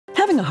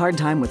Having a hard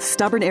time with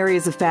stubborn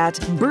areas of fat?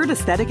 Bird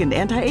Aesthetic and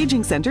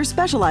Anti-Aging Center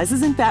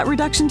specializes in fat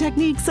reduction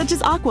techniques such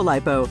as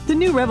Aqualipo, the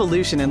new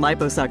revolution in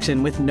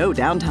liposuction with no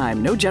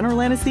downtime, no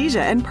general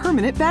anesthesia, and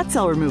permanent fat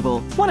cell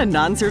removal. Want a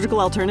non-surgical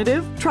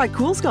alternative? Try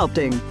Cool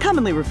Sculpting,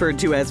 commonly referred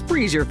to as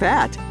freeze your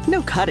fat.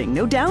 No cutting,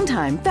 no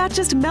downtime, fat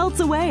just melts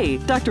away.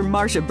 Dr.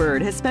 Marsha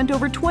Bird has spent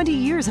over 20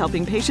 years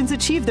helping patients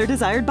achieve their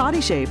desired body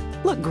shape.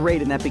 Look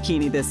great in that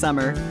bikini this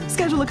summer.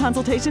 Schedule a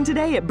consultation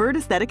today at Bird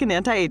Aesthetic and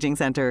Anti-Aging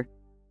Center.